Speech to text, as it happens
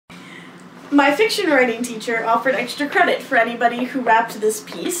my fiction writing teacher offered extra credit for anybody who rapped this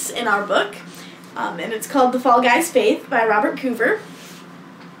piece in our book, and it's called The Fallguy's Faith by Robert Coover.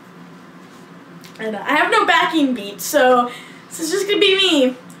 And I have no backing beat, so this is just gonna be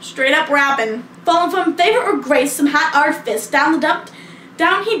me, straight up rapping. Falling from favor or grace, some hot artifice, down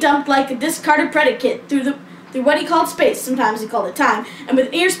he dumped like a discarded predicate through what he called space, sometimes he called it time, and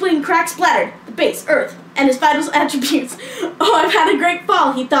with ear-splitting cracks splattered the base, earth, and his vital attributes. Oh, I've had a great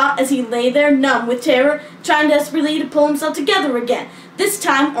fall, he thought as he lay there numb with terror, trying desperately to pull himself together again. This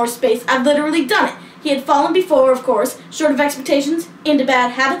time, or space, I've literally done it. He had fallen before, of course, short of expectations, into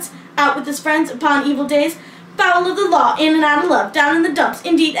bad habits, out with his friends upon evil days, foul of the law, in and out of love, down in the dumps,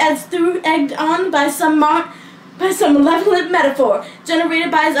 indeed as through egged on by some malevolent metaphor, generated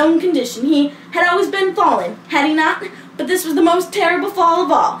by his own condition. He had always been fallen, had he not? But this was the most terrible fall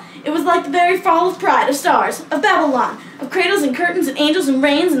of all. It was like the very fall of pride, of stars, of Babylon, of cradles and curtains and angels and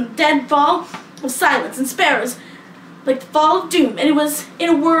rains and dead fall of silence and sparrows, like the fall of doom. And it was, in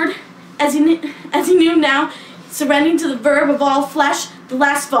a word, as he knew now, surrendering to the verb of all flesh, the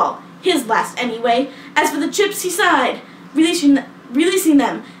last fall, his last anyway. As for the chips, he sighed, releasing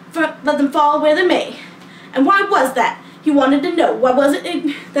them, let them fall where they may. And why was that? He wanted to know. Why was it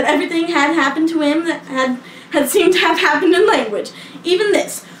that everything had happened to him that had seemed to have happened in language? Even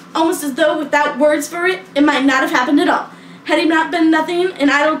this, almost as though without words for it, it might not have happened at all. Had he not been nothing, an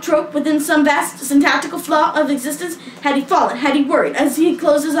idle trope within some vast syntactical flaw of existence? Had he fallen? Had he worried, as he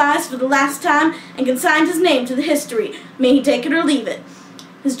closed his eyes for the last time and consigned his name to the history? May he take it or leave it.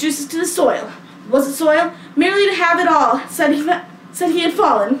 His juices to the soil. Was it soil? Merely to have it all, said he had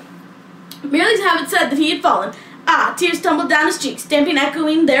fallen. Merely to have it said that he had fallen. Ah, tears tumbled down his cheeks, damping,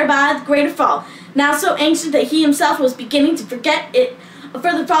 echoing thereby the greater fall. Now so anxious that he himself was beginning to forget it, a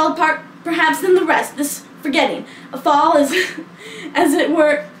further fall apart perhaps than the rest, this forgetting. A fall as it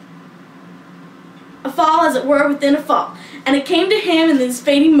were within a fall. And it came to him in these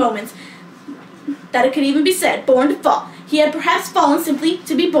fading moments that it could even be said, born to fall. He had perhaps fallen simply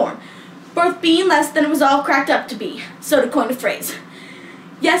to be born, birth being less than it was all cracked up to be, so to coin a phrase.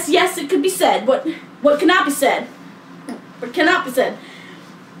 Yes, yes, it could be said. What cannot be said? What cannot be said?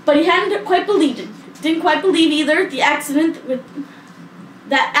 But he hadn't quite believed it. Didn't quite believe either the accident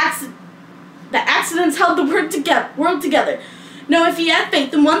that accidents held the world together. No, if he had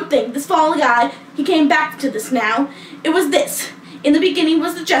faith in one thing, this Fallguy, he came back to this now. It was this. In the beginning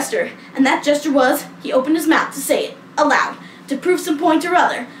was the gesture, and that gesture was, he opened his mouth to say it, aloud, to prove some point or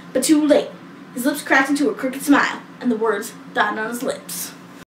other, but too late. His lips cracked into a crooked smile, and the words died on his lips.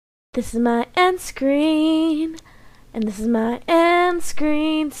 This is my end screen, and this is my end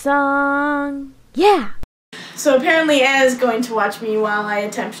screen song. Yeah! So apparently Anna's going to watch me while I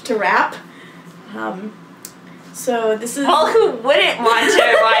attempt to rap. So this is... Well, who wouldn't want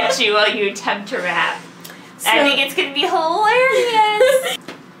to watch you while you attempt to rap? So, I think it's going to be hilarious.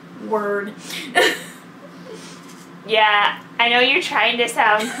 Word. Yeah, I know you're trying to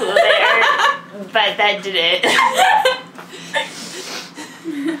sound cool there, but that didn't.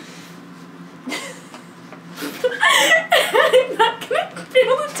 I'm not going to be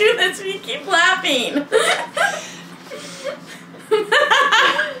able to do this if you keep laughing.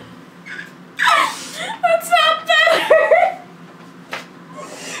 That's not better.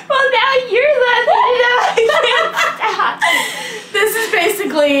 Well, now you're laughing and I can't stop. This is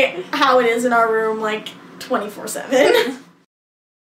basically how it is in our room, like, 24/7.